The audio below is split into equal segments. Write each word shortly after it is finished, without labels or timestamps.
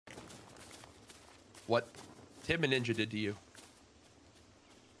What Tim and Ninja did to you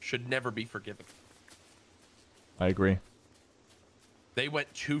should never be forgiven. I agree. They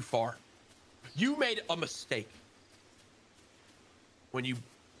went too far. You made a mistake when you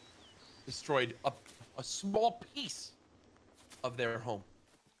destroyed a small piece of their home.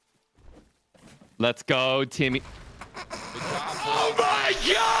 Let's go, Timmy. Good job, Oh my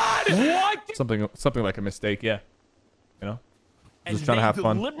God! What? Something like a mistake, yeah. You know, and just trying to have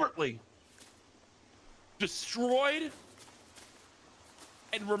fun. Deliberately destroyed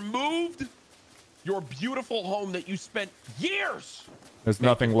and removed your beautiful home that you spent years. There's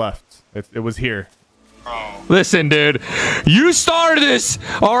nothing left. It was here. Listen, dude, you started this,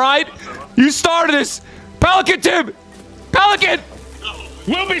 all right? You started this. Pelican, Tim! Pelican!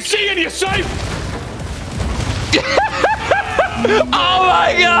 We'll be seeing you, Syph! Oh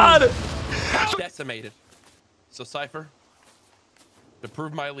my God! Decimated. So, Sypher, to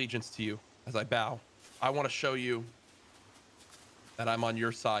prove my allegiance to you as I bow, I want to show you that I'm on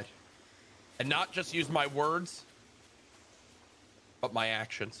your side. And not just use my words, but my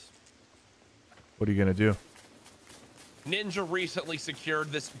actions. What are you gonna do? Ninja recently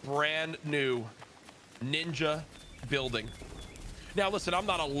secured this brand new Ninja building. Now, listen, I'm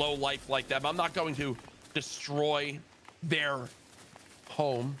not a low life like them. I'm not going to destroy their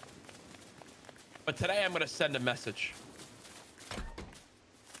home. But today I'm going to send a message.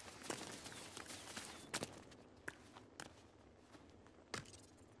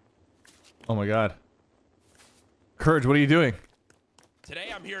 Oh my God. Courage, what are you doing?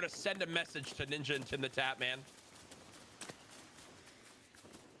 Today I'm here to send a message to Ninja and TimTheTatman.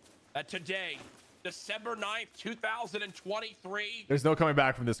 That today, December 9th, 2023. There's no coming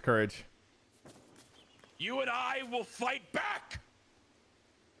back from this, Courage. You and I will fight back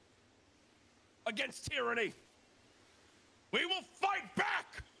against tyranny. We will fight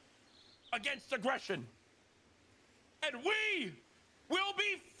back against aggression. And we will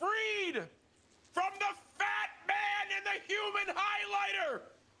be freed from the fat man and the human highlighter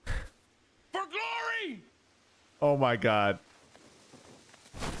for glory. Oh my God.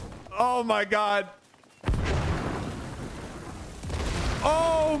 Oh my God.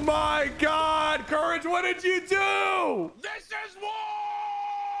 Oh my God. Courage, what did you do? This is war.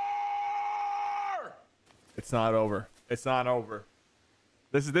 It's not over. It's not over.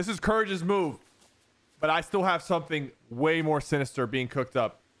 This is Courage's move. But I still have something way more sinister being cooked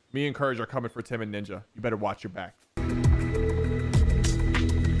up. Me and Courage are coming for Tim and Ninja. You better watch your back.